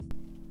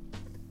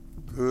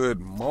Good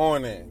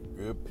morning,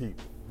 good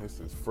people. This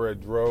is Fred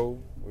Dro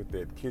with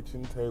that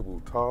kitchen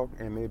table talk,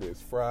 and it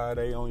is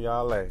Friday on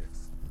y'all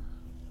ass.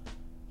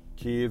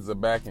 Kids are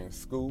back in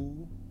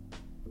school.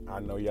 I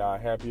know y'all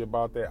happy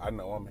about that. I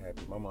know I'm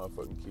happy. My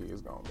motherfucking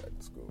kids going back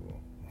to school.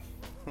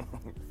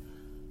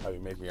 I be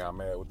making y'all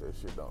mad with that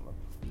shit, don't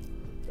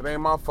I? It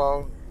ain't my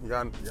fault.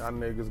 Y'all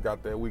niggas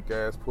got that weak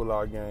ass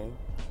pull-out game.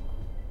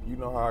 You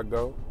know how I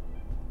go.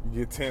 You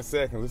get 10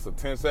 seconds. It's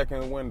a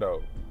 10-second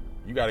window.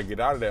 You got to get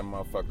out of that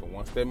motherfucker.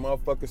 Once that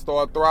motherfucker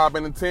start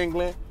throbbing and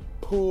tingling,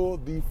 pull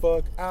the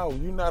fuck out.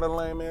 You not a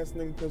lame ass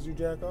nigga because you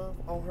jack off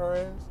on her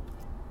ass.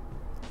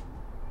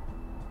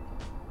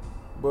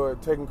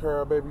 But taking care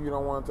of baby you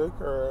don't want to take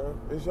care of,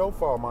 it's your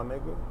fault, my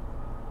nigga.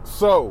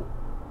 So,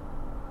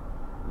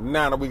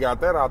 now that we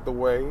got that out the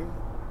way,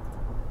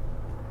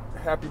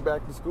 happy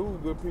back to school,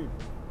 good people.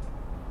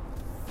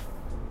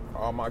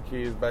 All my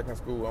kids back in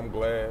school, I'm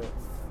glad.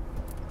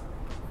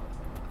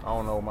 I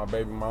don't know where my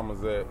baby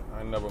mama's at. I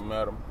ain't never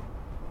met them.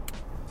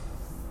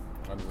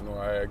 I just knew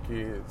I had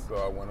kids, so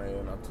I went in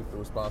and I took the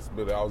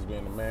responsibility. I was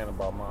being the man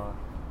about mine.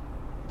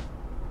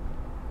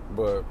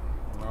 But,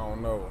 I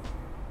don't know.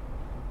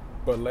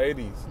 But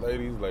ladies.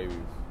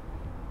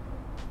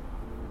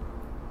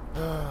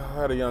 I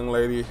had a young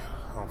lady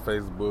on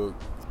Facebook.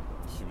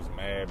 She was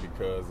mad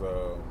because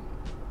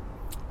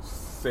she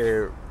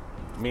said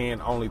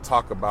men only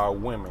talk about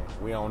women.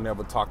 We don't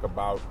never talk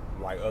about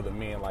like other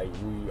men, like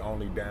we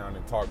only down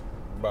and talk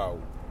about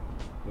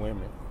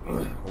women,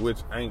 which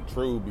ain't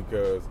true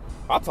because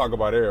I talk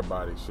about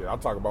everybody shit. I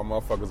talk about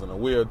motherfuckers in a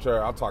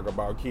wheelchair. I talk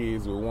about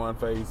kids with one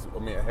face,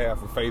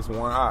 half a face,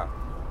 one eye.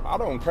 I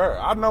don't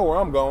care. I know where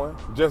I'm going.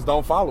 Just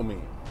don't follow me.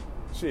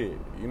 Shit,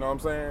 you know what I'm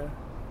saying?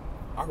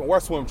 I can wear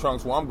swim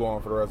trunks where I'm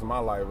going for the rest of my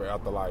life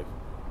after life.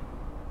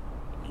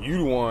 You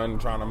the one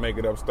trying to make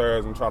it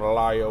upstairs and try to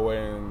lie your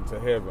way into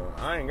heaven.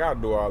 I ain't got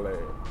to do all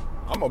that.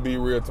 I'm going to be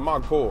real to my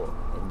core.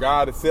 If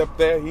God accept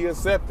that, he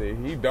accept it.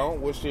 He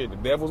don't, well shit, the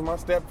devil's my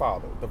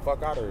stepfather. Get the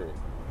fuck out of here.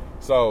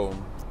 So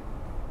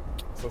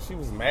she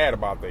was mad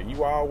about that.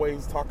 You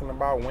always talking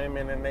about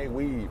women and they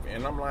weave.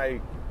 And I'm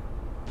like,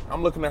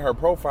 I'm looking at her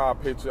profile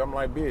picture. I'm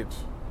like, bitch,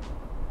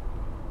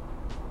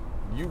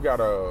 you got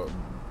a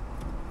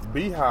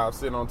beehive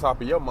sitting on top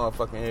of your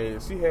motherfucking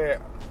head. She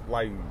had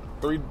like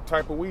 3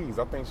 type of weaves.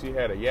 I think she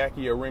had a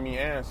Yaki, a Remy,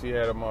 and she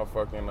had a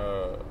motherfucking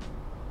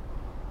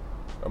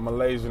a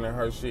Malaysian in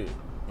her shit.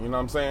 You know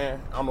what I'm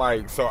saying? I'm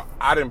like, so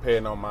I didn't pay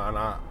no mind.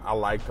 I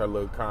liked her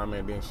little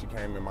comment. Then she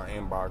came in my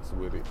inbox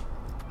with it.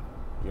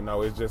 You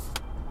know, it's just,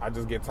 I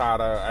just get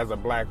tired of, as a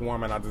black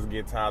woman, I just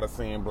get tired of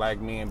seeing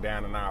black men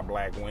down on our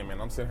black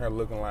women. I'm sitting here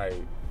looking like,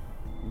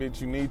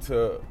 bitch, you need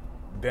to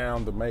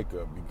down the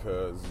makeup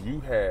because you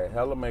had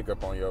hella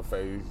makeup on your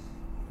face.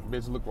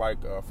 Bitch look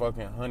like a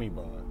fucking honey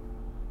bun.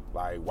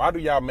 Like, why do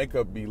y'all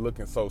makeup be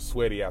looking so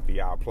sweaty after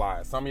y'all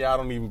apply it? Some of y'all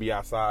don't even be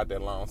outside that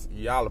long.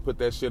 Y'all will put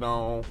that shit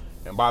on,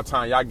 and by the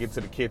time y'all get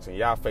to the kitchen,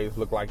 y'all face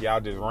look like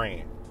y'all just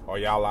ran, or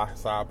y'all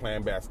outside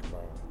playing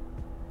basketball.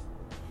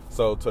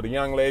 So, to the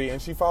young lady,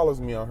 and she follows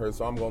me on her,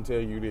 so I'm going to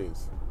tell you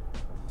this.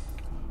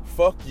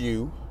 Fuck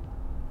you.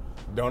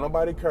 Don't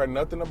nobody care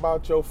nothing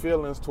about your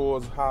feelings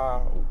towards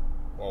how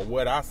or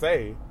what I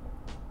say,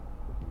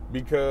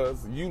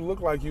 because you look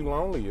like you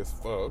lonely as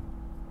fuck.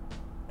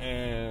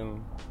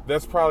 And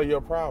that's probably your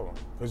problem.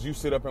 Because you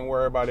sit up and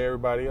worry about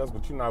everybody else,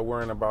 but you're not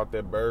worrying about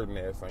that bird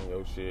nest on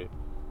your shit.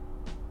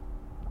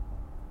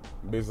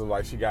 Bitch is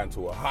like she got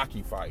into a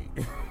hockey fight.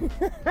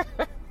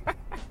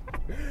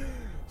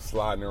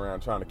 Sliding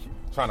around trying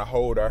to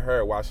hold her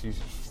hair while she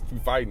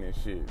fighting and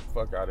shit.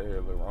 Fuck out of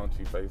here, little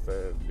raunchy face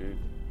ass bitch.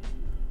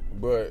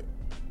 But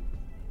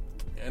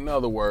in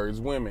other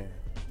words, women,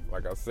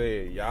 like I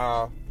said,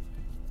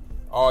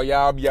 all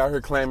y'all be out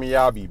here claiming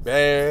y'all be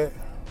bad.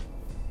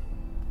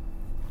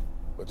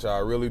 But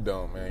y'all really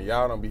don't, man.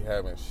 Y'all don't be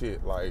having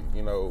shit like,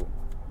 you know,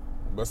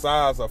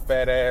 besides a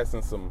fat ass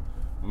and some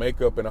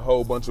makeup and a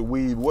whole bunch of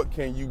weed, what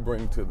can you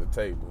bring to the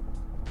table?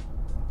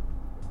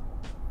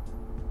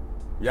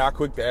 Y'all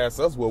quick to ask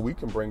us what we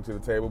can bring to the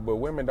table, but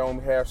women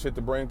don't have shit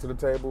to bring to the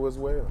table as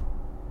well.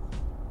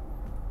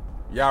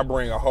 Y'all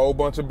bring a whole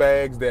bunch of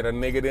bags that a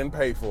nigga didn't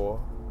pay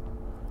for.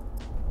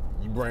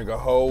 You bring a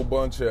whole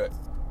bunch of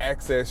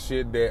excess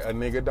shit that a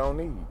nigga don't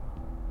need.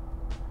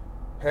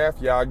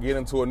 Half y'all get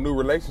into a new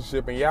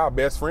relationship and y'all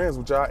best friends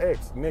with y'all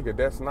ex. Nigga,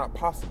 that's not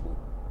possible.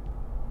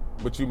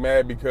 But you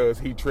mad because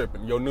he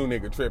tripping. Your new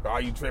nigga tripping.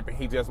 Are you tripping?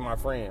 He just my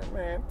friend.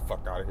 Man,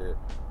 fuck out of here.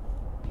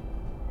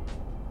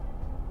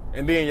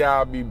 And then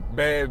y'all be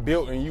bad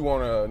built and you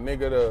want a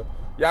nigga to...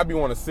 Y'all be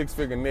want a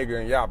 6-figure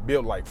nigga and y'all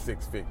built like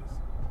 6 figures.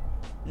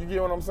 You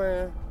get what I'm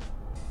saying?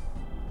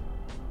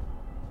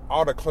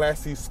 All the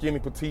classy, skinny,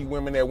 petite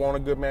women that want a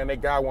good man, they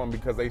got one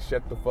because they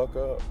shut the fuck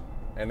up.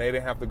 And they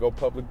didn't have to go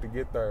public to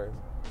get theirs.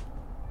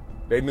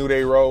 They knew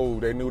they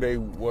rolled. They knew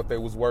what they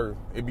was worth.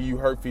 It be you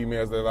hurt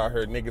females that I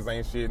heard niggas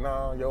ain't shit.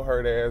 Nah, your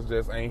hurt ass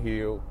just ain't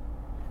healed.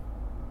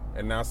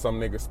 And now some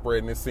nigga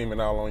spreading his semen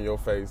all on your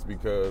face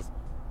because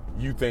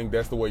you think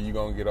that's the way you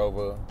gonna get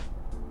over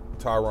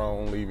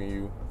Tyrone leaving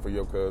you for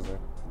your cousin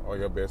or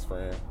your best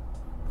friend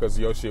because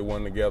your shit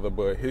wasn't together,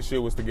 but his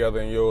shit was together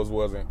and yours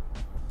wasn't.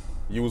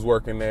 You was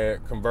working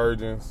at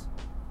Convergence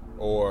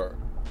or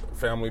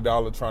Family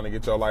Dollar trying to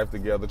get your life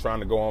together, trying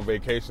to go on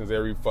vacations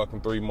every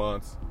fucking 3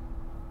 months,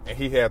 and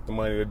he had the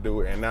money to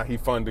do it, and now he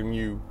funding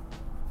you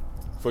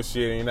for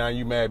shit, and now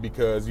you mad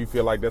because you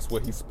feel like that's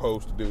what he's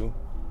supposed to do.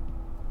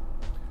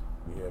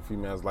 Yeah,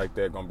 females like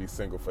that gonna be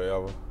single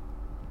forever.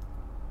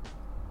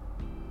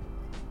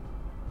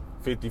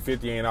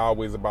 50-50 ain't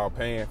always about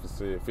paying for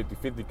shit.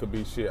 50-50 could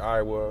be shit. All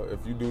right, well,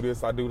 if you do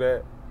this, I do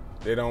that.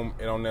 It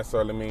don't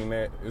necessarily mean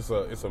that. It's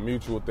a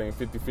mutual thing.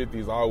 50-50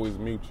 is always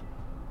mutual.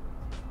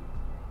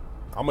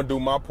 I'm gonna do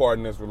my part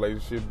in this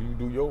relationship, you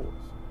do yours.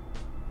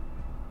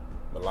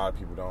 But a lot of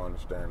people don't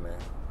understand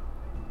that.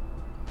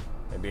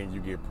 And then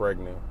you get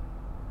pregnant.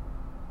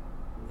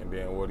 And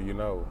then what do you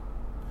know?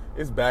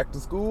 It's back to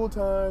school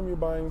time. You're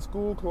buying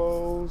school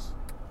clothes.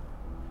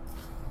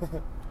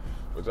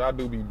 Which I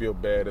do be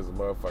built bad as a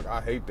motherfucker.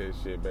 I hate that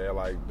shit, man.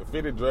 Like, the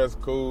fitted dress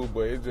cool,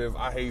 but it just,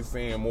 I hate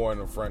seeing more in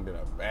the front than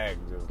the back.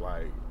 Just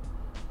like,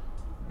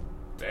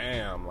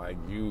 damn, like,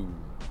 you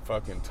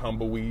fucking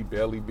tumbleweed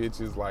belly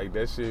bitches. Like,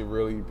 that shit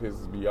really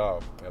pisses me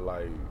off. And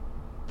like,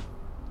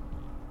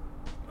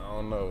 I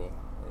don't know.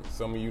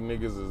 Some of you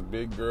niggas is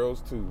big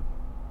girls too.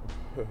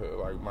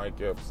 Like Mike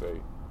Epps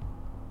say.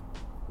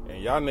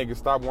 And y'all niggas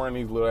stop wearing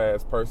these little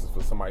ass purses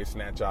for somebody to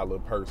snatch y'all little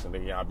purse and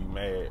then y'all be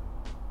mad.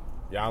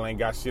 Y'all ain't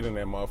got shit in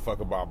that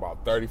motherfucker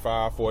about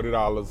 $35,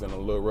 $40 and a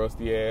little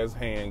rusty ass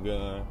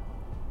handgun.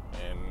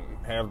 And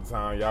half the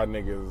time y'all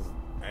niggas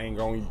ain't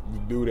gonna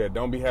do that.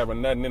 Don't be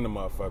having nothing in the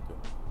motherfucker.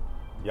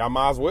 Y'all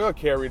might as well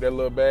carry that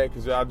little bag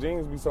because y'all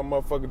jeans be so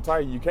motherfucking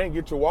tight. You can't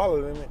get your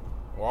wallet in it.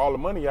 Or all the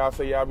money y'all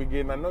say y'all be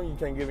getting, I know you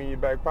can't get in your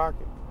back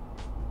pocket.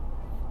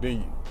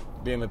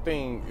 Then the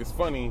thing is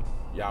funny,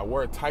 y'all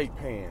wear tight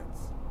pants.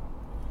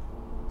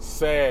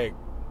 Sag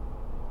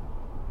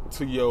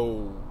to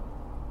your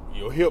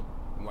hip.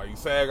 Like, you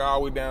sag all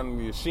the way down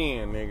to your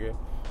shin, nigga.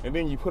 And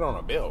then you put on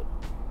a belt.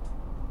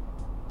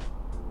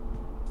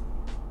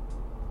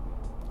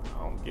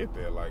 I don't get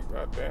that. Like,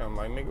 goddamn.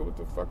 Like, nigga, what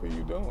the fuck are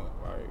you doing?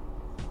 Like,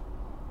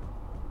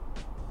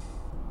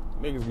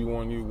 niggas be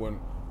wanting you when...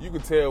 You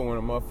can tell when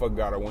a motherfucker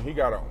got on. When he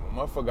got on,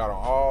 motherfucker got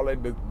on all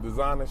that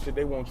designer shit,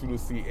 they want you to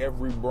see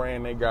every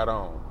brand they got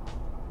on.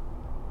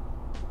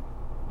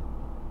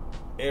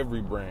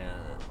 Every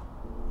brand.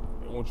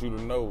 They want you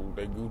to know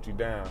they Gucci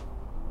down.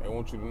 They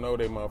want you to know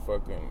they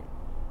motherfucking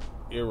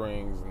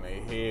earrings and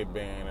they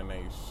headband and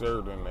they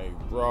shirt and they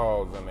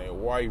drawers and they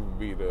wife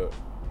beater.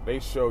 They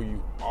show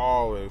you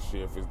all that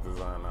shit if it's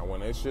designer. When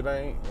that shit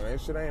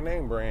ain't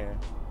name brand,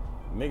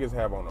 niggas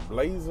have on a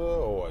blazer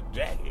or a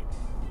jacket.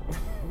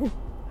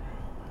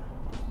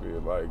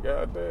 Shit, like,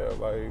 goddamn,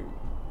 like,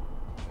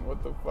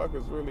 what the fuck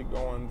is really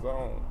going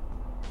on?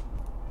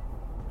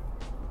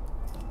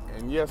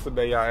 And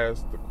yesterday I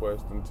asked the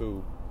question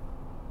too,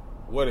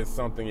 what is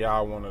something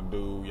y'all want to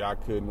do, y'all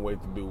couldn't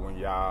wait to do when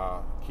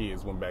y'all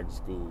kids went back to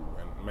school?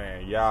 And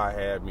man, y'all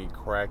had me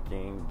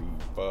cracking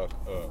the fuck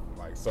up.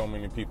 Like, so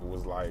many people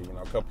was like, you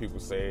know, a couple people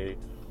said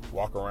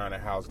walk around the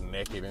house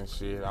naked and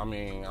shit. I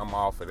mean, I'm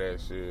all for that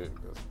shit,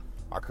 because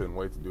I couldn't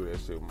wait to do that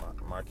shit when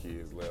my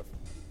kids left.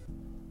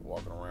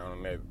 Walking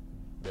around on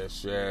that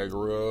shag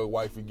rug,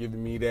 wifey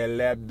giving me that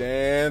lap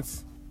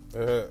dance.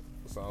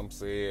 Some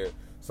said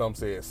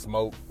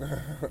smoke.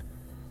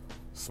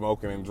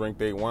 Smoking and drink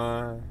they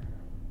wine.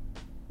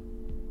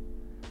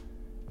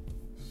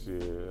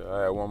 Shit,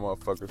 I had one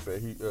motherfucker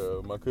say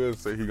my cousin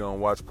said he gonna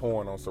watch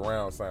porn on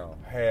surround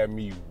sound. Had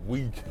me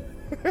weak.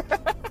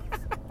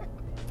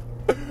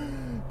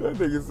 That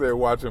nigga said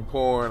watching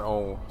porn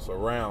on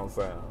surround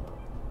sound.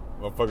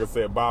 Motherfucker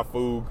said buy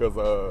food cause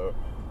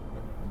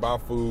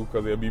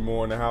there'll be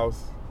more in the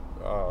house.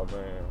 Oh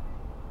man,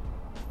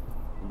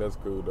 that's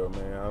cool though,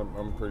 man.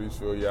 I'm pretty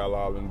sure y'all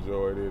all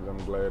enjoyed it. I'm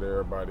glad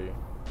everybody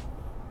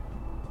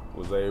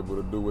was able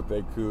to do what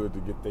they could to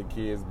get their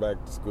kids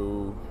back to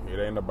school. It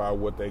ain't about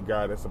what they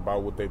got, it's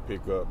about what they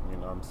pick up, you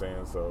know what I'm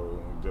saying?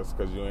 So just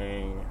because you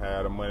ain't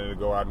had the money to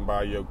go out and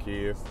buy your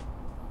kids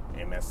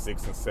in that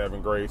 6th and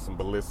 7th grade some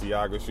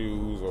Balenciaga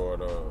shoes or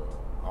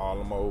all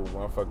them old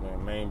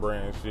motherfucking name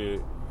brand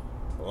shit,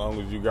 as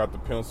long as you got the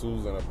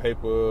pencils and the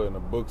paper and the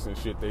books and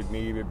shit they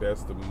needed,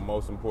 that's the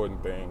most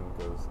important thing,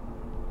 because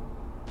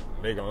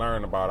they can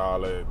learn about all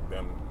that,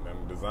 them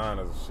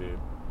designers and shit.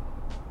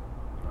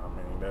 I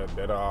mean,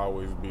 that'll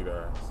always be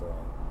there, so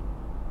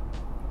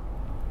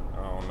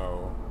I don't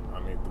know. I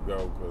need to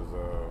go because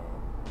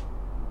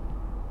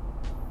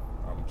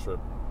I'm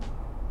tripping.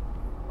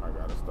 I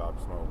gotta stop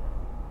smoking.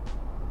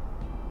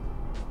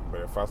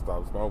 But if I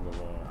stop smoking,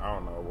 man, I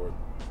don't know what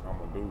I'm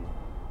gonna do,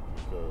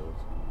 because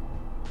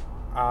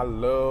I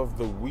love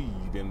the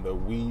weed and the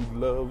weed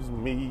loves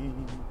me.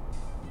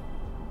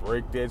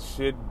 Break that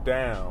shit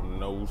down,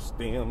 no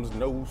stems,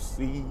 no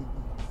seeds.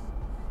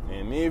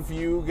 And if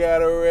you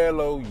got a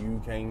Rello,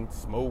 you can't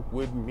smoke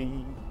with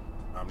me.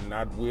 I'm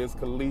not Wiz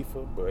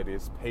Khalifa, but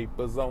it's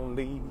papers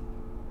only.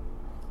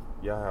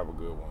 Y'all have a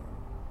good one.